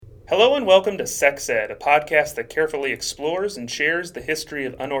Hello and welcome to Sex Ed, a podcast that carefully explores and shares the history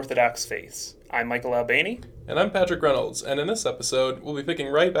of unorthodox faiths. I'm Michael Albany. And I'm Patrick Reynolds, and in this episode, we'll be picking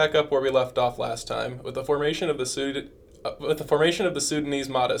right back up where we left off last time, with the formation of the Sudanese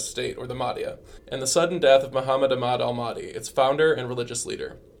Mahdi state, or the Mahdiya, and the sudden death of Muhammad Ahmad al-Mahdi, its founder and religious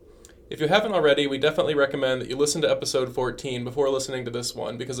leader. If you haven't already, we definitely recommend that you listen to episode 14 before listening to this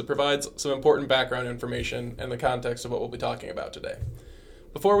one, because it provides some important background information and the context of what we'll be talking about today.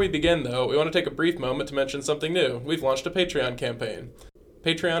 Before we begin, though, we want to take a brief moment to mention something new. We've launched a Patreon campaign.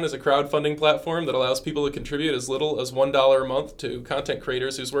 Patreon is a crowdfunding platform that allows people to contribute as little as $1 a month to content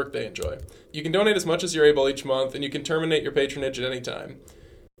creators whose work they enjoy. You can donate as much as you're able each month, and you can terminate your patronage at any time.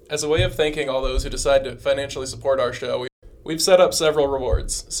 As a way of thanking all those who decide to financially support our show, we've set up several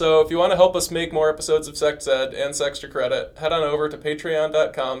rewards. So if you want to help us make more episodes of Sex Ed and Sextra Credit, head on over to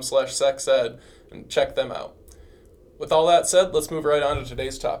patreon.com/sexed and check them out. With all that said, let's move right on to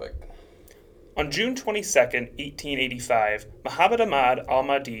today's topic. On June 22, 1885, Muhammad Ahmad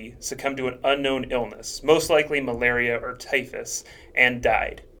al-Mahdi succumbed to an unknown illness, most likely malaria or typhus, and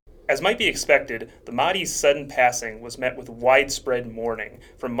died. As might be expected, the Mahdi's sudden passing was met with widespread mourning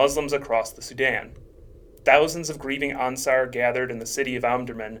from Muslims across the Sudan. Thousands of grieving Ansar gathered in the city of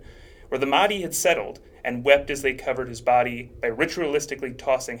Omdurman, where the Mahdi had settled, and wept as they covered his body by ritualistically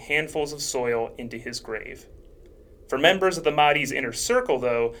tossing handfuls of soil into his grave. For members of the Mahdi's inner circle,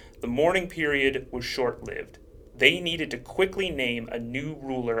 though, the mourning period was short-lived. They needed to quickly name a new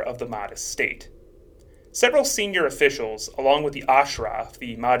ruler of the Mahdi state. Several senior officials, along with the Ashraf,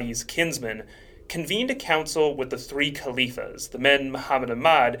 the Mahdi's kinsmen, convened a council with the three caliphs, the men Muhammad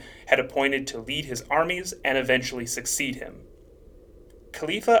Ahmad had appointed to lead his armies and eventually succeed him.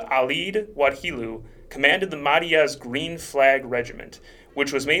 Khalifa Alid Wadhilu commanded the Mahdiya's Green Flag Regiment,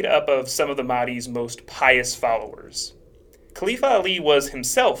 which was made up of some of the Mahdi's most pious followers. Khalifa Ali was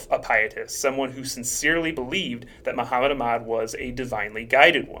himself a pietist, someone who sincerely believed that Muhammad Ahmad was a divinely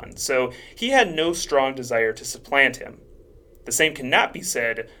guided one, so he had no strong desire to supplant him. The same cannot be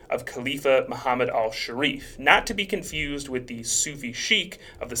said of Khalifa Muhammad al-Sharif, not to be confused with the Sufi sheikh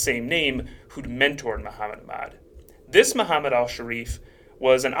of the same name who'd mentored Muhammad Ahmad. This Muhammad al-Sharif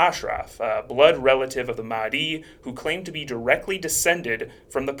was an Ashraf, a blood relative of the Mahdi, who claimed to be directly descended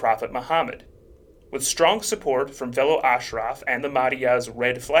from the Prophet Muhammad. With strong support from fellow Ashraf and the Mahdiya's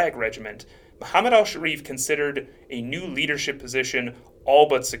Red Flag Regiment, Muhammad al-Sharif considered a new leadership position all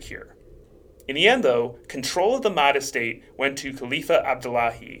but secure. In the end, though, control of the Mahdi state went to Khalifa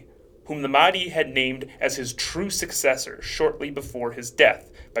Abdullahi, whom the Mahdi had named as his true successor shortly before his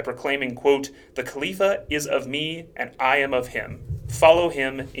death, by proclaiming, quote, "The Khalifa is of me, and I am of him. Follow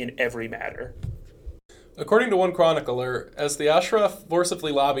him in every matter." According to one chronicler, as the Ashraf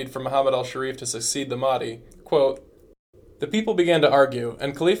forcibly lobbied for Muhammad al-Sharif to succeed the Mahdi, quote, "The people began to argue,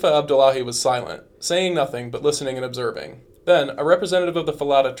 and Khalifa Abdullahi was silent, saying nothing but listening and observing. Then a representative of the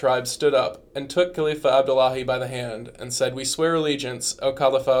Falata tribe stood up and took Khalifa Abdullahi by the hand and said, 'We swear allegiance, O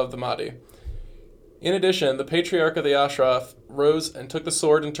Khalifa of the Mahdi.' In addition, the patriarch of the Ashraf rose and took the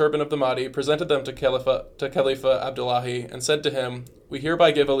sword and turban of the Mahdi, presented them to Khalifa Abdullahi, and said to him, 'We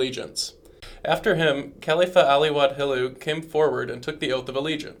hereby give allegiance.' After him, Khalifa Ali Wadhilu came forward and took the oath of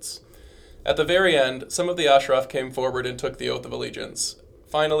allegiance. At the very end, some of the Ashraf came forward and took the oath of allegiance.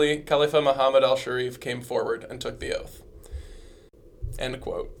 Finally, Khalifa Muhammad al-Sharif came forward and took the oath." End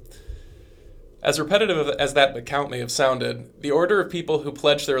quote. As repetitive as that account may have sounded, the order of people who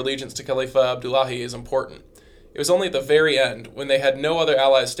pledged their allegiance to Khalifa Abdullahi is important. It was only at the very end, when they had no other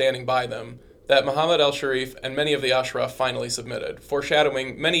allies standing by them, that Muhammad al-Sharif and many of the Ashraf finally submitted,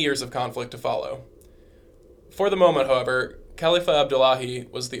 foreshadowing many years of conflict to follow. For the moment, however, Khalifa Abdullahi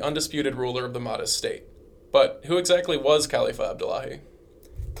was the undisputed ruler of the Mahdi state. But who exactly was Khalifa Abdullahi?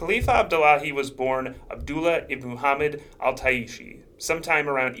 Khalifa Abdullahi was born Abdullah ibn Muhammad al-Taishi, sometime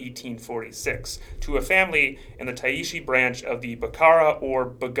around 1846, to a family in the Taishi branch of the Bakkara or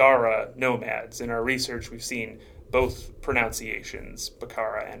Baggara nomads. In our research, we've seen both pronunciations,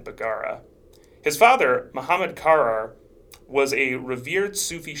 Bakkara and Baggara. His father, Muhammad Karar, was a revered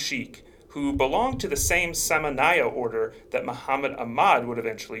Sufi sheikh who belonged to the same Samaniya order that Muhammad Ahmad would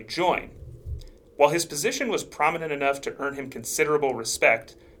eventually join. While his position was prominent enough to earn him considerable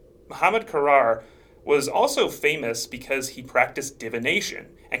respect, Muhammad Karar was also famous because he practiced divination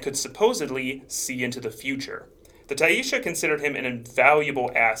and could supposedly see into the future. The Taisha considered him an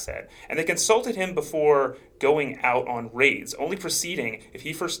invaluable asset, and they consulted him before going out on raids, only proceeding if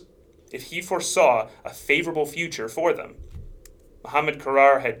he foresaw a favorable future for them. Muhammad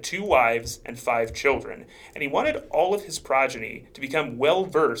Karar had 2 wives and 5 children, and he wanted all of his progeny to become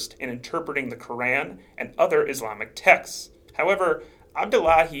well-versed in interpreting the Quran and other Islamic texts. However,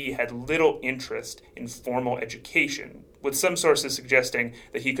 Abdullahi had little interest in formal education, with some sources suggesting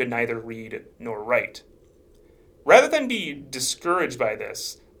that he could neither read nor write. Rather than be discouraged by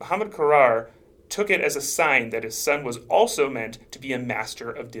this, Muhammad Qurar took it as a sign that his son was also meant to be a master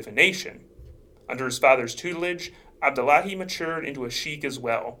of divination. Under his father's tutelage, Abdullahi matured into a sheikh as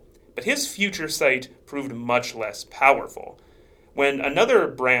well, but his future sight proved much less powerful. When another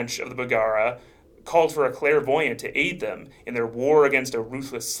branch of the Baggara called for a clairvoyant to aid them in their war against a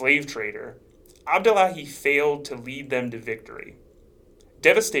ruthless slave trader, Abdullahi failed to lead them to victory.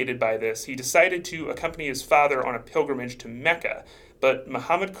 Devastated by this, he decided to accompany his father on a pilgrimage to Mecca, but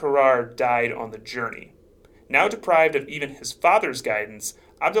Muhammad Qurar died on the journey. Now deprived of even his father's guidance,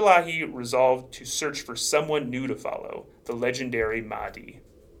 Abdullahi resolved to search for someone new to follow, the legendary Mahdi.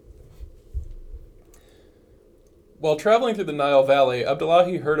 While traveling through the Nile Valley,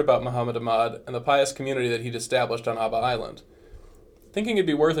 Abdullahi heard about Muhammad Ahmad and the pious community that he'd established on Abba Island. Thinking it'd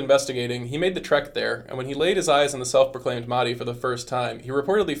be worth investigating, he made the trek there, and when he laid his eyes on the self-proclaimed Mahdi for the first time, he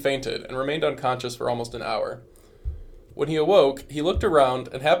reportedly fainted and remained unconscious for almost an hour. When he awoke, he looked around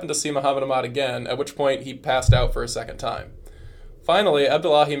and happened to see Muhammad Ahmad again, at which point he passed out for a second time. Finally,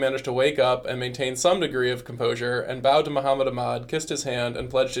 Abdullahi managed to wake up and maintain some degree of composure and bowed to Muhammad Ahmad, kissed his hand, and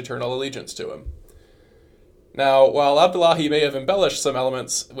pledged eternal allegiance to him. Now, while Abdullahi may have embellished some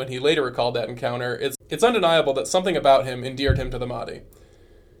elements when he later recalled that encounter, it's undeniable that something about him endeared him to the Mahdi.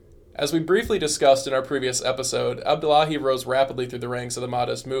 As we briefly discussed in our previous episode, Abdullahi rose rapidly through the ranks of the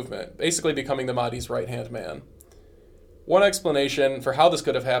Mahdist movement, basically becoming the Mahdi's right-hand man. One explanation for how this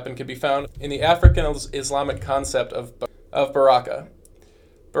could have happened can be found in the African Islamic concept of Baraka.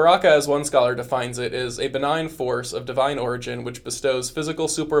 Baraka, as one scholar defines it, is a benign force of divine origin which bestows physical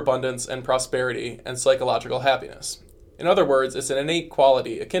superabundance and prosperity and psychological happiness. In other words, it's an innate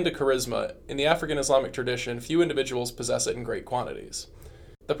quality, akin to charisma. In the African Islamic tradition, few individuals possess it in great quantities.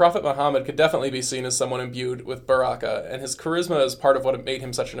 The Prophet Muhammad could definitely be seen as someone imbued with Baraka, and his charisma is part of what made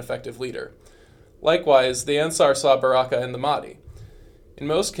him such an effective leader. Likewise, the Ansar saw Baraka in the Mahdi. In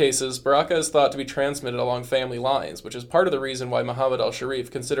most cases, Baraka is thought to be transmitted along family lines, which is part of the reason why Muhammad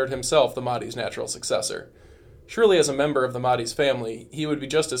al-Sharif considered himself the Mahdi's natural successor. Surely as a member of the Mahdi's family, he would be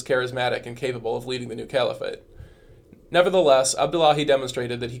just as charismatic and capable of leading the new caliphate. Nevertheless, Abdullahi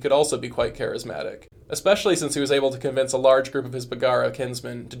demonstrated that he could also be quite charismatic, especially since he was able to convince a large group of his Baggara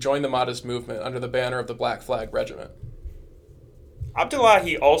kinsmen to join the Mahdist movement under the banner of the Black Flag Regiment.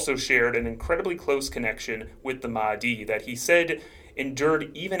 Abdullahi also shared an incredibly close connection with the Mahdi that he said endured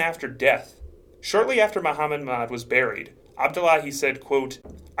even after death. Shortly after Muhammad Ahmad was buried, Abdullahi said, quote,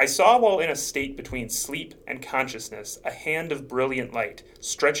 "I saw while in a state between sleep and consciousness a hand of brilliant light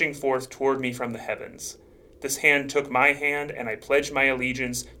stretching forth toward me from the heavens. This hand took my hand, and I pledged my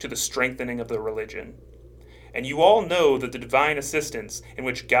allegiance to the strengthening of the religion. And you all know that the divine assistance in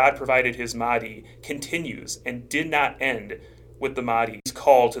which God provided his Mahdi continues and did not end with the Mahdi's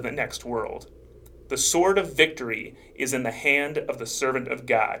call to the next world. The sword of victory is in the hand of the servant of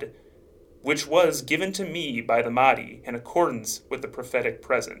God, which was given to me by the Mahdi in accordance with the prophetic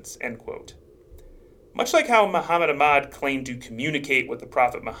presence." End quote. Much like how Muhammad Ahmad claimed to communicate with the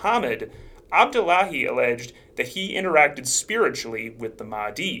Prophet Muhammad, Abdullahi alleged that he interacted spiritually with the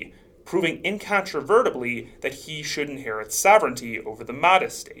Mahdi, proving incontrovertibly that he should inherit sovereignty over the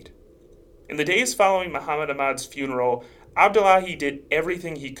Mahdist state. In the days following Muhammad Ahmad's funeral, Abdullahi did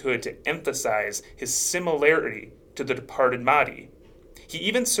everything he could to emphasize his similarity to the departed Mahdi. He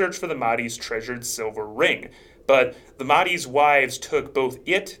even searched for the Mahdi's treasured silver ring, but the Mahdi's wives took both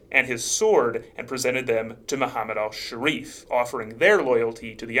it and his sword and presented them to Muhammad al-Sharif, offering their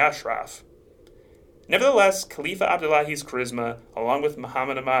loyalty to the Ashraf. Nevertheless, Khalifa Abdullahi's charisma, along with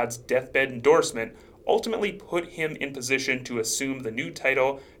Muhammad Ahmad's deathbed endorsement, ultimately put him in position to assume the new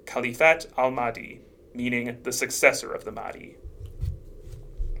title Khalifat al-Mahdi, meaning the successor of the Mahdi.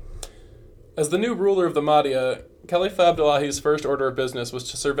 As the new ruler of the Mahdiya, Khalifa Abdullahi's first order of business was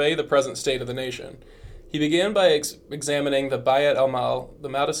to survey the present state of the nation. He began by examining the Bayat al-Mal, the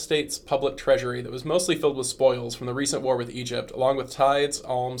Mahdist state's public treasury that was mostly filled with spoils from the recent war with Egypt, along with tithes,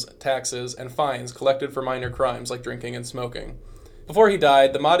 alms, taxes, and fines collected for minor crimes like drinking and smoking. Before he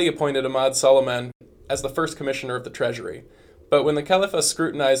died, the Mahdi appointed Ahmad Suleiman as the first commissioner of the treasury. But when the Caliph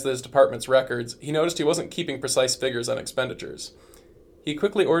scrutinized his department's records, he noticed he wasn't keeping precise figures on expenditures. He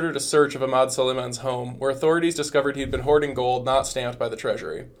quickly ordered a search of Ahmad Suleiman's home, where authorities discovered he'd been hoarding gold not stamped by the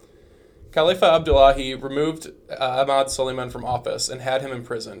treasury. Khalifa Abdullahi removed Ahmad Suleiman from office and had him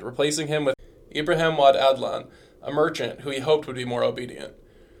imprisoned, replacing him with Ibrahim Wad Adlan, a merchant who he hoped would be more obedient.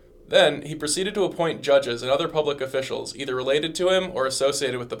 Then, he proceeded to appoint judges and other public officials, either related to him or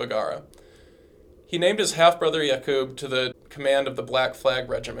associated with the Baggara. He named his half-brother Yaqub to the command of the Black Flag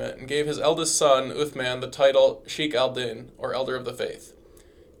Regiment and gave his eldest son, Uthman, the title Sheikh al-Din, or Elder of the Faith.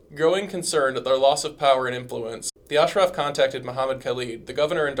 Growing concerned at their loss of power and influence, the Ashraf contacted Muhammad Khalid, the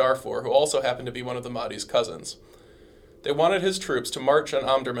governor in Darfur, who also happened to be one of the Mahdi's cousins. They wanted his troops to march on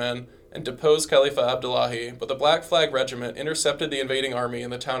Omdurman and depose Khalifa Abdullahi, but the Black Flag Regiment intercepted the invading army in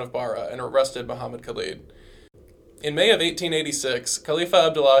the town of Bara and arrested Muhammad Khalid. In May of 1886, Khalifa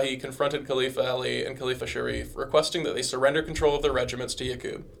Abdullahi confronted Khalifa Ali and Khalifa Sharif, requesting that they surrender control of their regiments to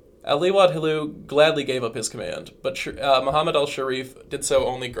Yaqub. Ali Wad Hilu gladly gave up his command, but Muhammad al-Sharif did so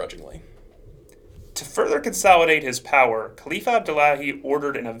only grudgingly. To further consolidate his power, Khalifa Abdullahi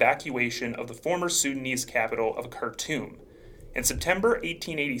ordered an evacuation of the former Sudanese capital of Khartoum. In September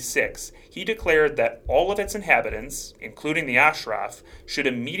 1886, he declared that all of its inhabitants, including the Ashraf, should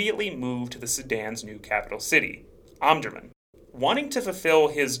immediately move to the Sudan's new capital city, Omdurman. Wanting to fulfill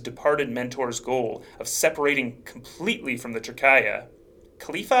his departed mentor's goal of separating completely from the Turkiya,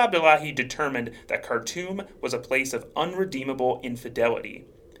 Khalifa Abdullahi determined that Khartoum was a place of unredeemable infidelity.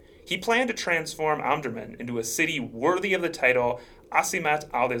 He planned to transform Omdurman into a city worthy of the title Asimat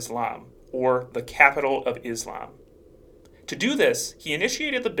al-Islam, or the capital of Islam. To do this, he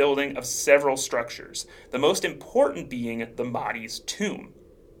initiated the building of several structures, the most important being the Mahdi's tomb.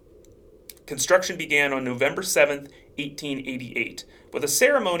 Construction began on November 7, 1888, with a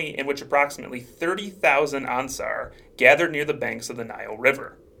ceremony in which approximately 30,000 Ansar gathered near the banks of the Nile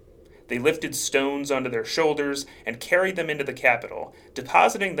River. They lifted stones onto their shoulders and carried them into the capital,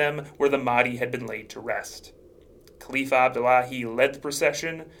 depositing them where the Mahdi had been laid to rest. Khalifa Abdullahi led the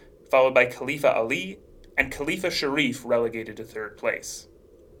procession, followed by Khalifa Ali, and Khalifa Sharif relegated to third place.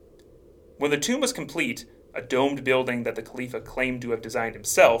 When the tomb was complete, a domed building that the Khalifa claimed to have designed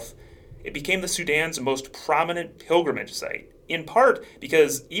himself, it became the Sudan's most prominent pilgrimage site, in part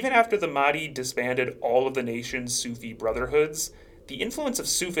because even after the Mahdi disbanded all of the nation's Sufi brotherhoods, the influence of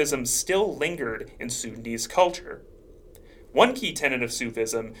Sufism still lingered in Sudanese culture. One key tenet of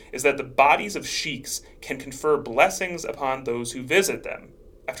Sufism is that the bodies of sheikhs can confer blessings upon those who visit them.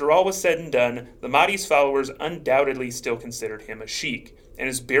 After all was said and done, the Mahdi's followers undoubtedly still considered him a sheikh, and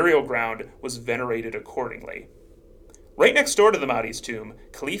his burial ground was venerated accordingly. Right next door to the Mahdi's tomb,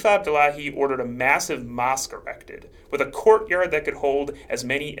 Khalifa Abdullahi ordered a massive mosque erected, with a courtyard that could hold as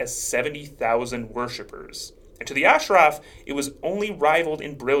many as 70,000 worshippers. And to the Ashraf, it was only rivaled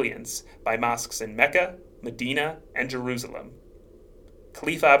in brilliance by mosques in Mecca, Medina, and Jerusalem.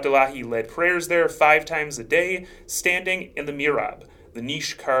 Khalifa Abdullahi led prayers there 5 times a day, standing in the mihrab, the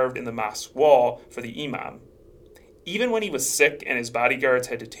niche carved in the mosque wall for the imam. Even when he was sick and his bodyguards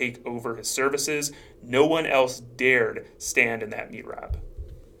had to take over his services, no one else dared stand in that mihrab.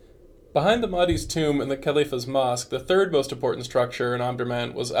 Behind the Mahdi's tomb and the Khalifa's mosque, the third most important structure in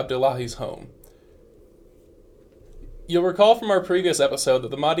Omdurman was Abdullahi's home. You'll recall from our previous episode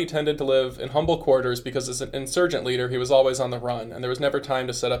that the Mahdi tended to live in humble quarters because as an insurgent leader he was always on the run, and there was never time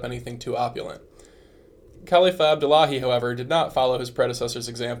to set up anything too opulent. Khalifa Abdullahi, however, did not follow his predecessor's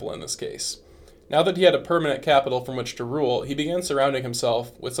example in this case. Now that he had a permanent capital from which to rule, he began surrounding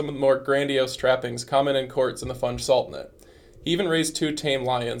himself with some of the more grandiose trappings common in courts in the Funj Sultanate. He even raised 2 tame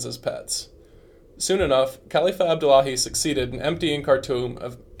lions as pets. Soon enough, Khalifa Abdullahi succeeded in emptying Khartoum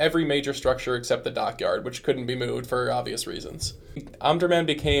of every major structure except the dockyard, which couldn't be moved for obvious reasons. Omdurman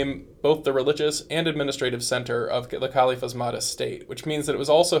became both the religious and administrative center of the Khalifa's modest state, which means that it was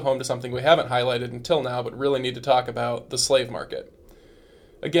also home to something we haven't highlighted until now but really need to talk about, the slave market.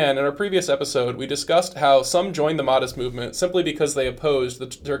 Again, in our previous episode, we discussed how some joined the Mahdist movement simply because they opposed the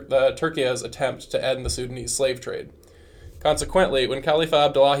Turkiya's attempt to end the Sudanese slave trade. Consequently, when Khalifa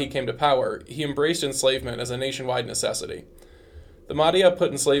Abdullahi came to power, he embraced enslavement as a nationwide necessity. The Mahdiya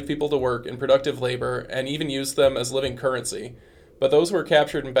put enslaved people to work in productive labor and even used them as living currency, but those who were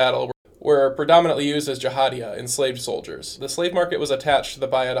captured in battle were predominantly used as jihadiya, enslaved soldiers. The slave market was attached to the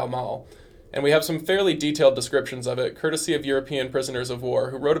Bayat al-Mal, and we have some fairly detailed descriptions of it, courtesy of European prisoners of war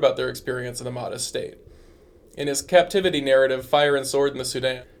who wrote about their experience in the Mahdist state. In his captivity narrative, Fire and Sword in the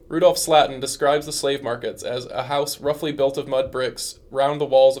Sudan, Rudolf Slatin describes the slave markets as a house roughly built of mud bricks. Round the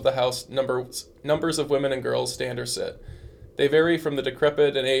walls of the house, numbers of women and girls stand or sit. They vary from the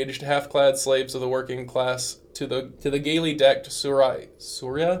decrepit and aged, half-clad slaves of the working class to the gaily decked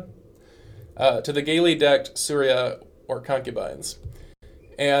Surya or concubines.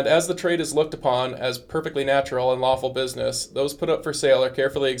 And as the trade is looked upon as perfectly natural and lawful business, those put up for sale are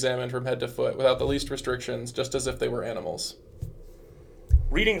carefully examined from head to foot without the least restrictions, just as if they were animals.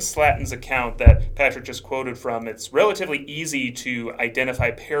 Reading Slatin's account that Patrick just quoted from, it's relatively easy to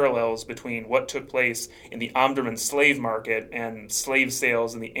identify parallels between what took place in the Omdurman slave market and slave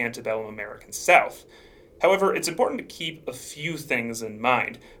sales in the antebellum American South. However, it's important to keep a few things in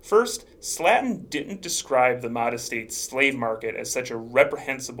mind. First, Slatton didn't describe the Mahdi state's slave market as such a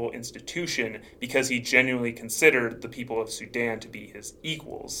reprehensible institution because he genuinely considered the people of Sudan to be his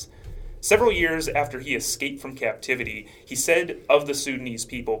equals. Several years after he escaped from captivity, he said of the Sudanese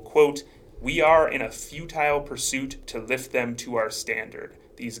people, quote, "We are in a futile pursuit to lift them to our standard.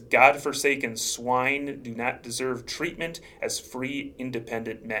 These God-forsaken swine do not deserve treatment as free,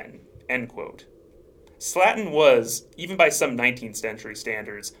 independent men," end quote. Slatton was, even by some 19th century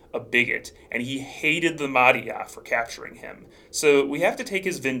standards, a bigot, and he hated the Mahdiyah for capturing him. So we have to take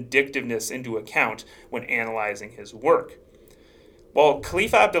his vindictiveness into account when analyzing his work. While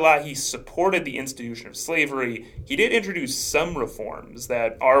Khalifa Abdullahi supported the institution of slavery, he did introduce some reforms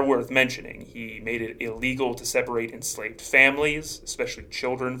that are worth mentioning. He made it illegal to separate enslaved families, especially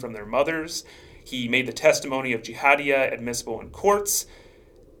children, from their mothers. He made the testimony of jihadiyah admissible in courts.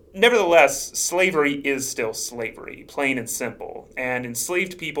 Nevertheless, slavery is still slavery, plain and simple, and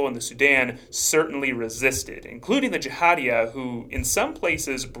enslaved people in the Sudan certainly resisted, including the jihadiyah, who in some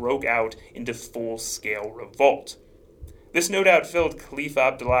places broke out into full-scale revolt. This no doubt filled Khalifa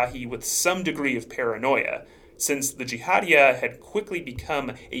Abdullahi with some degree of paranoia, since the jihadiyah had quickly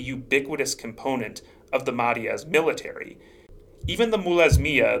become a ubiquitous component of the Mahdiyah's military. Even the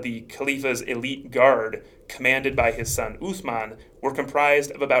Mulazmiya, the Khalifa's elite guard, commanded by his son Uthman, were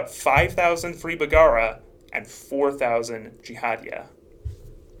comprised of about 5,000 free Baggara and 4,000 jihadiyah.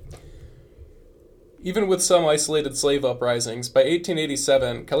 Even with some isolated slave uprisings, by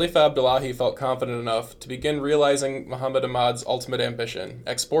 1887, Khalifa Abdullahi felt confident enough to begin realizing Muhammad Ahmad's ultimate ambition,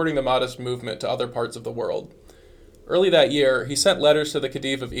 exporting the Mahdist movement to other parts of the world. Early that year, he sent letters to the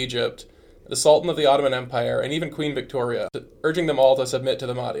Khedive of Egypt, the Sultan of the Ottoman Empire, and even Queen Victoria, urging them all to submit to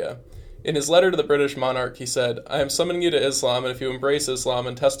the Mahdiyah. In his letter to the British monarch, he said, "I am summoning you to Islam, and if you embrace Islam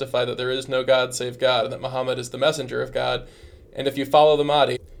and testify that there is no God save God, and that Muhammad is the messenger of God, and if you follow the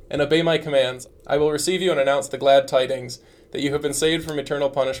Mahdi, and obey my commands, I will receive you and announce the glad tidings that you have been saved from eternal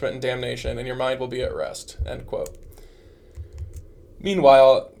punishment and damnation, and your mind will be at rest." End quote.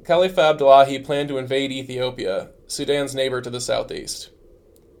 Meanwhile, Khalifa Abdullahi planned to invade Ethiopia, Sudan's neighbor to the southeast.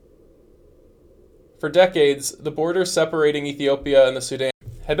 For decades, the border separating Ethiopia and the Sudan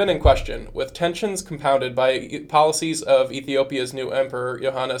had been in question, with tensions compounded by policies of Ethiopia's new emperor,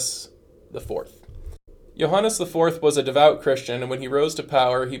 Johannes IV. Johannes IV was a devout Christian, and when he rose to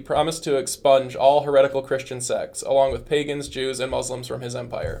power, he promised to expunge all heretical Christian sects, along with pagans, Jews, and Muslims from his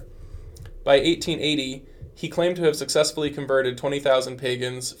empire. By 1880, he claimed to have successfully converted 20,000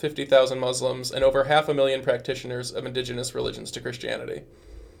 pagans, 50,000 Muslims, and over 500,000 practitioners of indigenous religions to Christianity.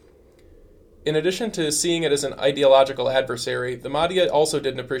 In addition to seeing it as an ideological adversary, the Mahdiyah also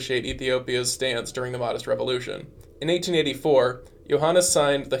didn't appreciate Ethiopia's stance during the Mahdist Revolution. In 1884, Johannes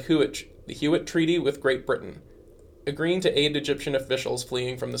signed the Hewitt Treaty with Great Britain, agreeing to aid Egyptian officials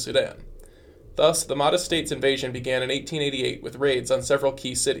fleeing from the Sudan. Thus, the Mahdist state's invasion began in 1888 with raids on several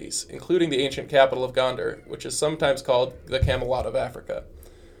key cities, including the ancient capital of Gondar, which is sometimes called the Camelot of Africa.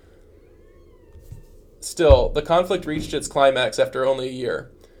 Still, the conflict reached its climax after only a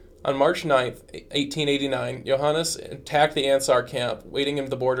year. On March 9, 1889, Johannes attacked the Ansar camp, waiting in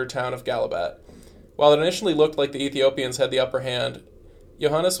the border town of Galabat. While it initially looked like the Ethiopians had the upper hand,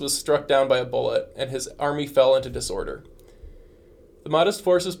 Johannes was struck down by a bullet, and his army fell into disorder. The Mahdist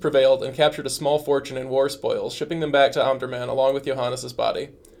forces prevailed and captured a small fortune in war spoils, shipping them back to Omdurman along with Johannes' body.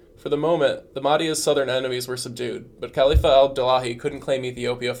 For the moment, the Mahdiyah's southern enemies were subdued, but Khalifa Abdullahi couldn't claim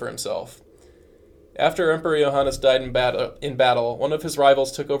Ethiopia for himself. After Emperor Johannes died in battle, one of his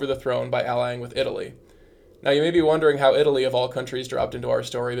rivals took over the throne by allying with Italy. Now you may be wondering how Italy of all countries dropped into our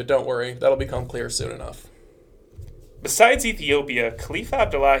story, but don't worry, that'll become clear soon enough. Besides Ethiopia, Khalifa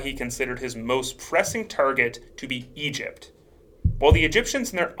Abdullahi considered his most pressing target to be Egypt. While the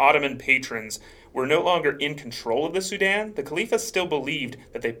Egyptians and their Ottoman patrons were no longer in control of the Sudan, the Khalifa still believed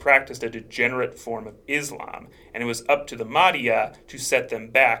that they practiced a degenerate form of Islam, and it was up to the Mahdiyah to set them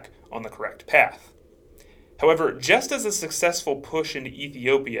back on the correct path. However, just as a successful push into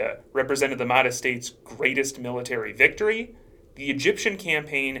Ethiopia represented the Mahdi state's greatest military victory, the Egyptian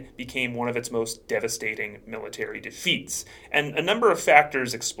campaign became one of its most devastating military defeats, and a number of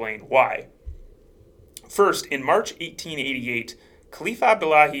factors explain why. First, in March 1888, Khalifa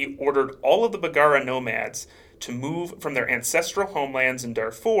Abdullahi ordered all of the Baggara nomads to move from their ancestral homelands in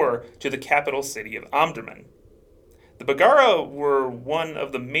Darfur to the capital city of Omdurman. The Baggara were one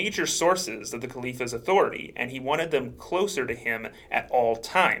of the major sources of the Khalifa's authority, and he wanted them closer to him at all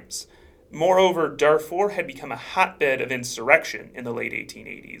times. Moreover, Darfur had become a hotbed of insurrection in the late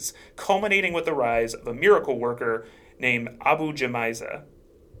 1880s, culminating with the rise of a miracle worker named Abu Jamaiza.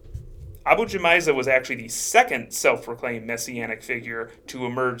 Abu Jamaiza was actually the second self-proclaimed messianic figure to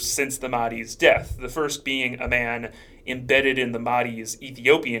emerge since the Mahdi's death, the first being a man embedded in the Mahdi's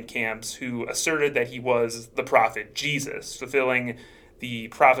Ethiopian camps who asserted that he was the prophet Jesus, fulfilling the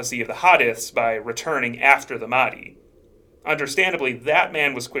prophecy of the Hadiths by returning after the Mahdi. Understandably, that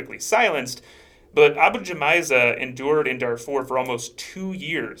man was quickly silenced, but Abu Jamaiza endured in Darfur for almost 2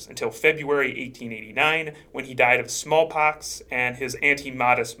 years, until February 1889, when he died of smallpox and his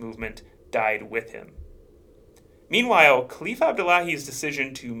anti-Mahdist movement died with him. Meanwhile, Khalifa Abdullahi's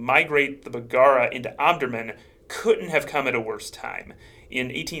decision to migrate the Baggara into Omdurman couldn't have come at a worse time. In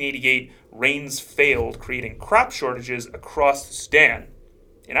 1888, rains failed, creating crop shortages across the Sudan.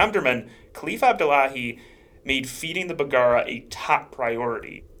 In Omdurman, Khalifa Abdullahi made feeding the Baggara a top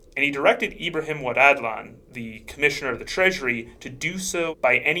priority, and he directed Ibrahim Wad Adlan, the commissioner of the treasury, to do so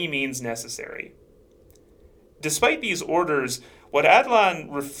by any means necessary. Despite these orders, Wad Adlan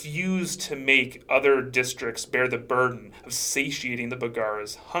refused to make other districts bear the burden of satiating the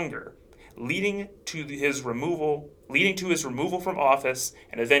Baggara's hunger, leading to his removal from office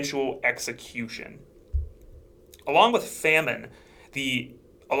and eventual execution. Along with famine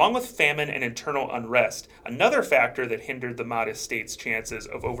and internal unrest, another factor that hindered the Mahdist state's chances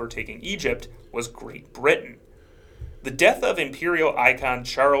of overtaking Egypt was Great Britain. The death of imperial icon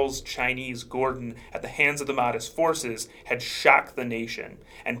Charles Chinese Gordon at the hands of the Mahdist forces had shocked the nation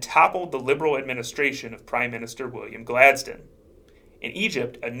and toppled the liberal administration of Prime Minister William Gladstone. In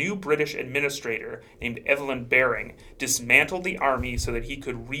Egypt, a new British administrator named Evelyn Baring dismantled the army so that he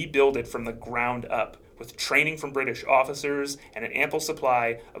could rebuild it from the ground up, with training from British officers and an ample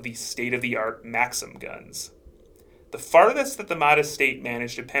supply of these state-of-the-art Maxim guns. The farthest that the Mahdist state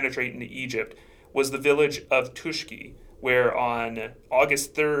managed to penetrate into Egypt was the village of Tushki, where on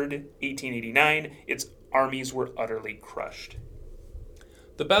August 3rd, 1889, its armies were utterly crushed.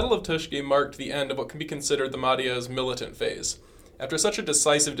 The Battle of Tushki marked the end of what can be considered the Mahdiya's militant phase. After such a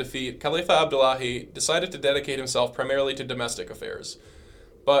decisive defeat, Khalifa Abdullahi decided to dedicate himself primarily to domestic affairs.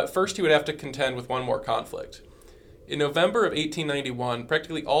 But first he would have to contend with one more conflict. In November of 1891,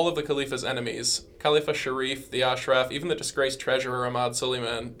 practically all of the Khalifa's enemies, Khalifa Sharif, the Ashraf, even the disgraced treasurer Ahmad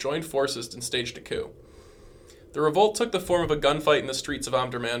Suleiman, joined forces and staged a coup. The revolt took the form of a gunfight in the streets of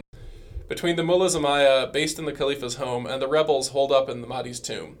Omdurman between the Mullah Zamaya, based in the Khalifa's home, and the rebels holed up in the Mahdi's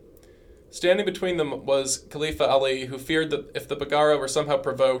tomb. Standing between them was Khalifa Ali, who feared that if the Baggara were somehow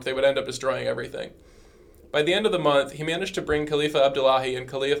provoked, they would end up destroying everything. By the end of the month, he managed to bring Khalifa Abdullahi and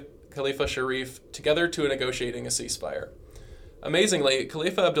Khalifa Sharif together to negotiating a ceasefire. Amazingly,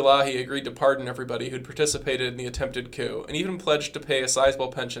 Khalifa Abdullahi agreed to pardon everybody who'd participated in the attempted coup, and even pledged to pay a sizable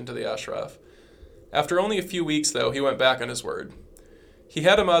pension to the Ashraf. After only a few weeks, though, he went back on his word. He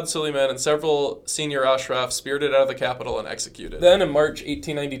had Ahmad Suleiman and several senior Ashraf spirited out of the capital and executed. Then, in March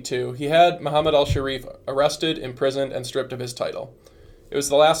 1892, he had Muhammad al-Sharif arrested, imprisoned, and stripped of his title. It was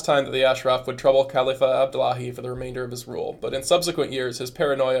the last time that the Ashraf would trouble Khalifa Abdullahi for the remainder of his rule, but in subsequent years his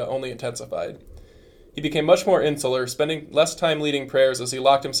paranoia only intensified. He became much more insular, spending less time leading prayers as he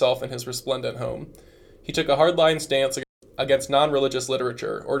locked himself in his resplendent home. He took a hardline stance against non-religious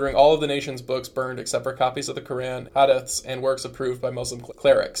literature, ordering all of the nation's books burned except for copies of the Quran, hadiths, and works approved by Muslim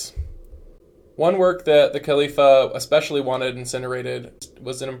clerics. One work that the Khalifa especially wanted incinerated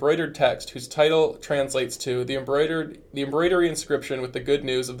was an embroidered text whose title translates to the embroidery inscription with the good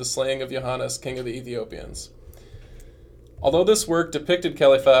news of the slaying of Yohannes, king of the Ethiopians. Although this work depicted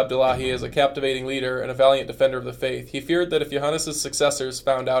Khalifa Abdullahi as a captivating leader and a valiant defender of the faith, he feared that if Yohannes' successors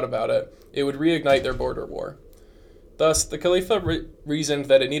found out about it, it would reignite their border war. Thus, the Khalifa reasoned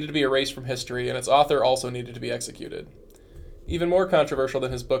that it needed to be erased from history, and its author also needed to be executed. Even more controversial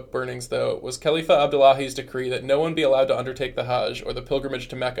than his book burnings, though, was Khalifa Abdullahi's decree that no one be allowed to undertake the Hajj, or the pilgrimage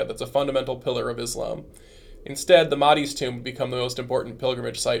to Mecca that's a fundamental pillar of Islam. Instead, the Mahdi's tomb would become the most important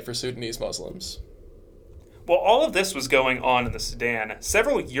pilgrimage site for Sudanese Muslims. While all of this was going on in the Sudan,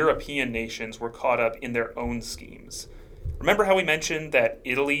 several European nations were caught up in their own schemes. Remember how we mentioned that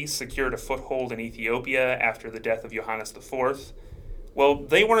Italy secured a foothold in Ethiopia after the death of Johannes IV? Well,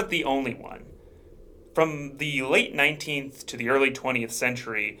 they weren't the only one. From the late 19th to the early 20th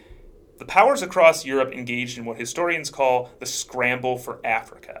century, the powers across Europe engaged in what historians call the scramble for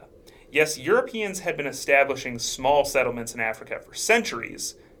Africa. Yes, Europeans had been establishing small settlements in Africa for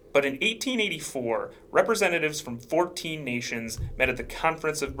centuries, but in 1884, representatives from 14 nations met at the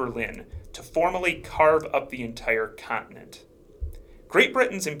Conference of Berlin to formally carve up the entire continent. Great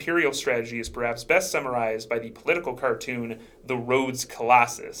Britain's imperial strategy is perhaps best summarized by the political cartoon The Rhodes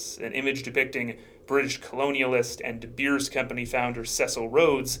Colossus, an image depicting British colonialist and De Beers Company founder Cecil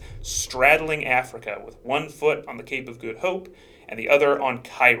Rhodes straddling Africa with one foot on the Cape of Good Hope and the other on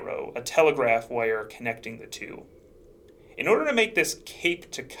Cairo, a telegraph wire connecting the two. In order to make this Cape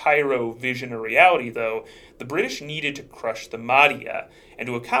to Cairo vision a reality, though, the British needed to crush the Mahdiya, and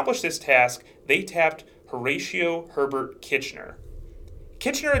to accomplish this task, they tapped Horatio Herbert Kitchener.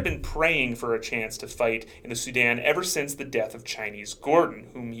 Kitchener had been praying for a chance to fight in the Sudan ever since the death of Chinese Gordon,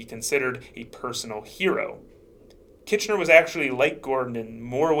 whom he considered a personal hero. Kitchener was actually like Gordon in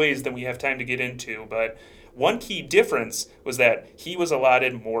more ways than we have time to get into, but one key difference was that he was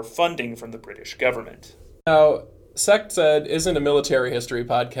allotted more funding from the British government. Now, Sect Ed isn't a military history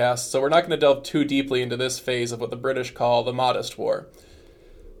podcast, so we're not going to delve too deeply into this phase of what the British call the Mahdist War.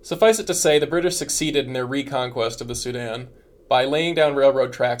 Suffice it to say, the British succeeded in their reconquest of the Sudan by laying down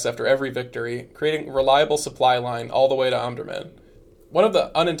railroad tracks after every victory, creating a reliable supply line all the way to Omdurman. One of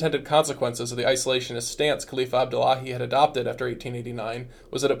the unintended consequences of the isolationist stance Khalifa Abdullahi had adopted after 1889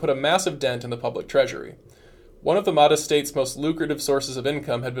 was that it put a massive dent in the public treasury. One of the Mahdist state's most lucrative sources of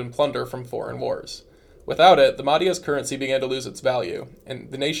income had been plunder from foreign wars. Without it, the Mahdiya's currency began to lose its value, and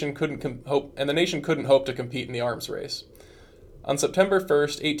the nation couldn't hope to compete in the arms race. On September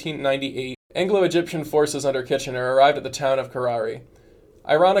 1st, 1898, Anglo-Egyptian forces under Kitchener arrived at the town of Karari.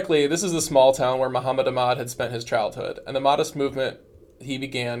 Ironically, this is the small town where Muhammad Ahmad had spent his childhood, and the Mahdist movement he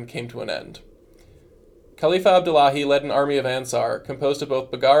began came to an end. Khalifa Abdullahi led an army of Ansar, composed of both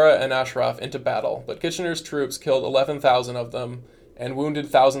Baggara and Ashraf, into battle, but Kitchener's troops killed 11,000 of them and wounded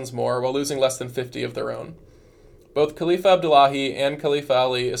thousands more while losing less than 50 of their own. Both Khalifa Abdullahi and Khalifa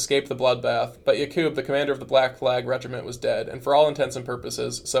Ali escaped the bloodbath, but Yaqub, the commander of the Black Flag Regiment, was dead, and for all intents and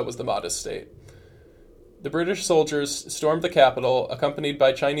purposes, so was the Mahdist state. The British soldiers stormed the capital, accompanied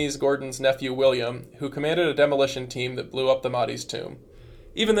by Chinese Gordon's nephew William, who commanded a demolition team that blew up the Mahdi's tomb.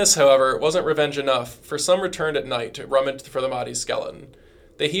 Even this, however, wasn't revenge enough, for some returned at night to rummage for the Mahdi's skeleton.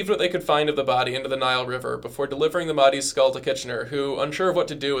 They heaved what they could find of the body into the Nile River before delivering the Mahdi's skull to Kitchener, who, unsure of what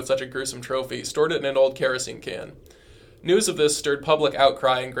to do with such a gruesome trophy, stored it in an old kerosene can. News of this stirred public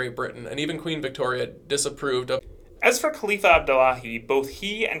outcry in Great Britain, and even Queen Victoria disapproved of. As for Khalifa Abdullahi, both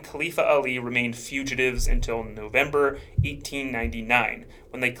he and Khalifa Ali remained fugitives until November 1899,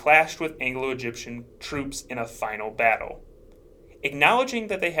 when they clashed with Anglo-Egyptian troops in a final battle. Acknowledging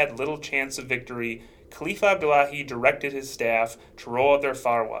that they had little chance of victory, Khalifa Abdullahi directed his staff to roll out their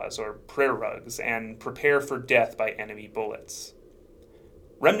farwas, or prayer rugs, and prepare for death by enemy bullets.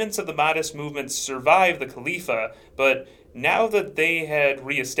 Remnants of the Mahdist movement survived the Khalifa, but now that they had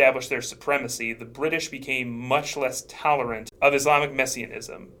re-established their supremacy, the British became much less tolerant of Islamic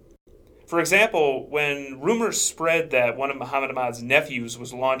messianism. For example, when rumors spread that one of Muhammad Ahmad's nephews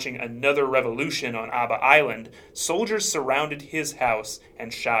was launching another revolution on Abba Island, soldiers surrounded his house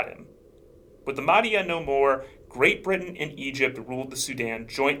and shot him. With the Mahdiya no more, Great Britain and Egypt ruled the Sudan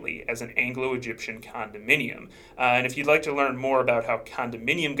jointly as an Anglo-Egyptian condominium. And if you'd like to learn more about how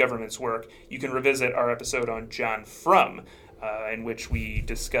condominium governments work, you can revisit our episode on John Frum, in which we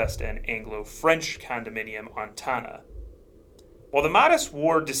discussed an Anglo-French condominium on Tana. While the Mahdist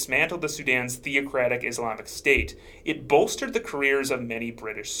War dismantled the Sudan's theocratic Islamic State, it bolstered the careers of many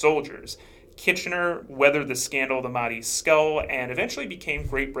British soldiers. Kitchener weathered the scandal of the Mahdi's skull and eventually became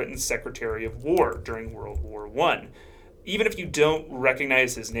Great Britain's Secretary of War during World War I. Even if you don't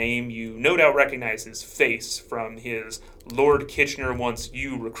recognize his name, you no doubt recognize his face from his Lord Kitchener Wants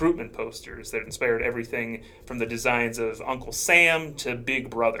You recruitment posters that inspired everything from the designs of Uncle Sam to Big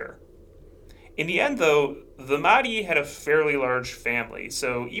Brother. In the end, though, the Mahdi had a fairly large family,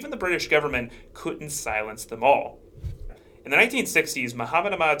 so even the British government couldn't silence them all. In the 1960s,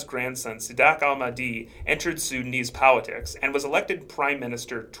 Muhammad Ahmad's grandson, Sidak al-Mahdi, entered Sudanese politics and was elected prime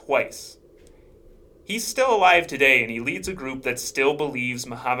minister twice. He's still alive today, and he leads a group that still believes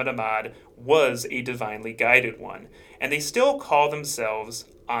Muhammad Ahmad was a divinely guided one, and they still call themselves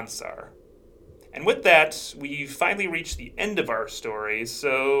Ansar. And with that, we finally reached the end of our story,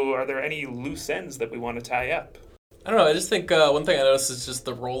 so are there any loose ends that we want to tie up? I don't know, I just think one thing I noticed is just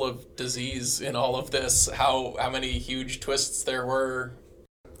the role of disease in all of this, how many huge twists there were.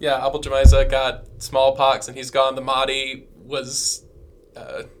 Yeah, Abu Jamaiza got smallpox and he's gone. The Mahdi was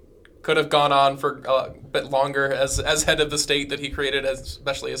could have gone on for a bit longer as head of the state that he created,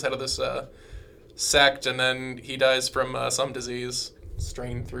 especially as head of this sect, and then he dies from some disease.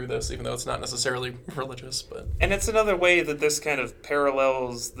 Strain through this, even though it's not necessarily religious. And it's another way that this kind of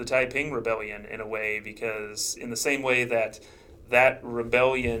parallels the Taiping Rebellion in a way, because in the same way that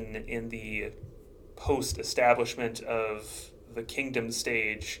rebellion in the post-establishment of the kingdom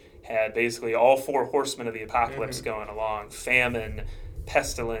stage had basically all four horsemen of the apocalypse going along: famine,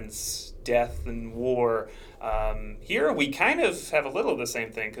 pestilence, death, and war. Here we kind of have a little of the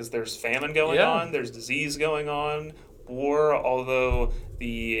same thing, because there's famine going on, there's disease going on, war, although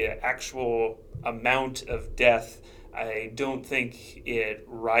the actual amount of death, I don't think it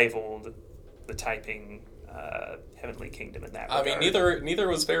rivaled the Taiping Heavenly Kingdom in that regard. I mean, neither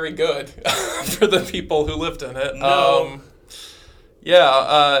was very good for the people who lived in it. No.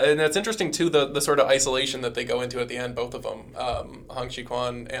 And it's interesting, too, the sort of isolation that they go into at the end, both of them, Hang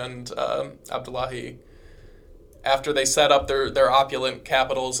Xiquan and Abdullahi. After they set up their opulent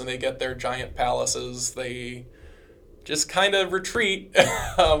capitals and they get their giant palaces, they just kind of retreat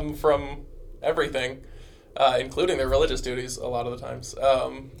from everything, including their religious duties a lot of the times.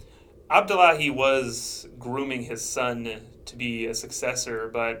 Abdullahi was grooming his son to be a successor,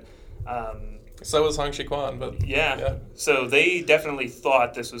 but... so was Hang Xiquan, but... Yeah. So they definitely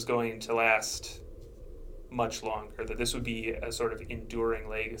thought this was going to last much longer, that this would be a sort of enduring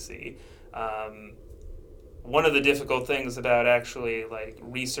legacy. One of the difficult things about actually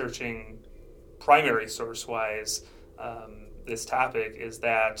researching primary source-wise this topic is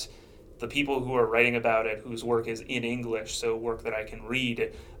that the people who are writing about it, whose work is in English, so work that I can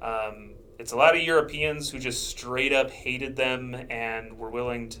read, it's a lot of Europeans who just straight up hated them and were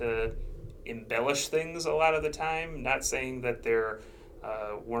willing to embellish things a lot of the time. Not saying that there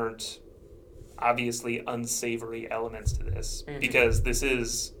weren't obviously unsavory elements to this, because this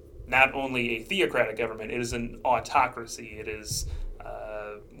is not only a theocratic government, it is an autocracy. It is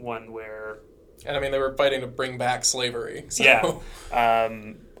one where... And I mean, they were fighting to bring back slavery. So. Yeah.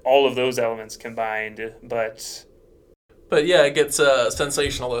 All of those elements combined, but... But yeah, it gets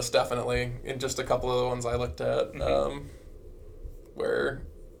sensationalist, definitely, in just a couple of the ones I looked at, where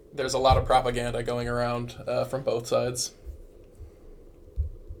there's a lot of propaganda going around from both sides.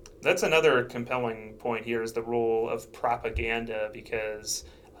 That's another compelling point here, is the role of propaganda, because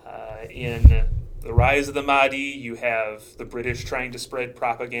in The Rise of the Mahdi, you have the British trying to spread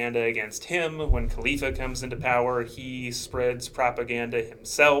propaganda against him. When Khalifa comes into power, he spreads propaganda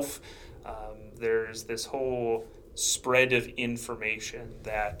himself. There's this whole spread of information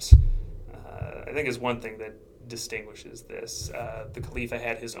that I think is one thing that distinguishes this. The Khalifa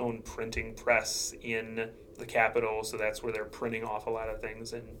had his own printing press in the capital, so that's where they're printing off a lot of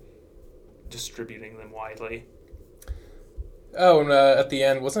things and distributing them widely. Oh, and at the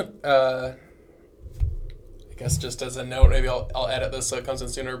end, wasn't... I guess just as a note, maybe I'll edit this so it comes in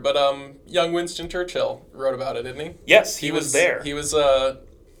sooner, but young Winston Churchill wrote about it, didn't he? Yes, he was there. He was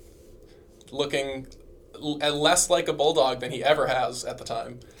looking less like a bulldog than he ever has at the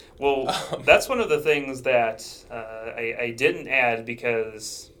time. Well, that's one of the things that I didn't add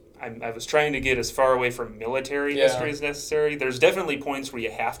because I was trying to get as far away from military history as necessary. There's definitely points where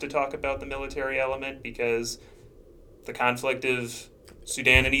you have to talk about the military element because the conflict of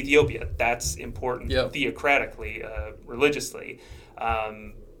Sudan and Ethiopia, that's important theocratically, religiously.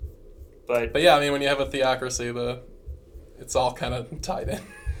 But yeah, I mean, when you have a theocracy, it's all kind of tied in.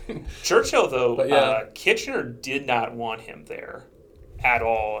 Churchill, though, Kitchener did not want him there at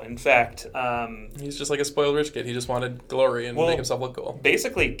all. In fact... he's just like a spoiled rich kid. He just wanted glory and make himself look cool.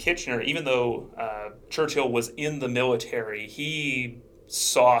 Basically, Kitchener, even though Churchill was in the military, he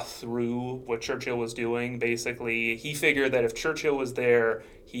saw through what Churchill was doing. Basically, he figured that if Churchill was there,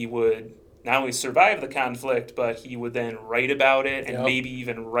 he would not only survive the conflict, but he would then write about it and maybe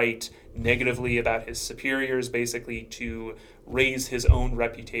even write negatively about his superiors, basically to raise his own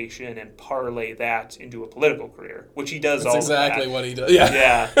reputation and parlay that into a political career, which he does. That's exactly what he does.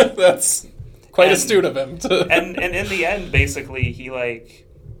 Yeah. That's quite astute of him. and in the end, basically,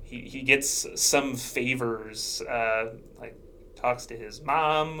 he gets some favors, talks to his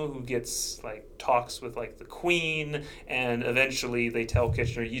mom, who gets talks with the Queen, and eventually they tell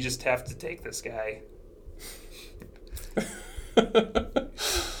Kitchener, you just have to take this guy.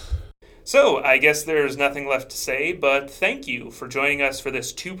 So, I guess there's nothing left to say, but thank you for joining us for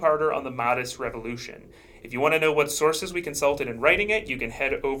this two-parter on the Mahdist Revolution. If you want to know what sources we consulted in writing it, you can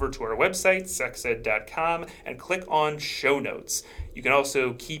head over to our website, sexed.com, and click on Show Notes. You can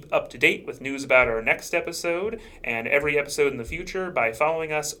also keep up to date with news about our next episode and every episode in the future by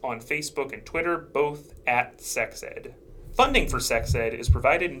following us on Facebook and Twitter, both at SexEd. Funding for SexEd is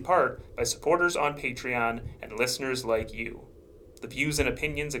provided in part by supporters on Patreon and listeners like you. The views and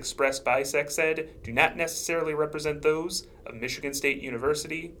opinions expressed by SexEd do not necessarily represent those of Michigan State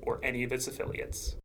University or any of its affiliates.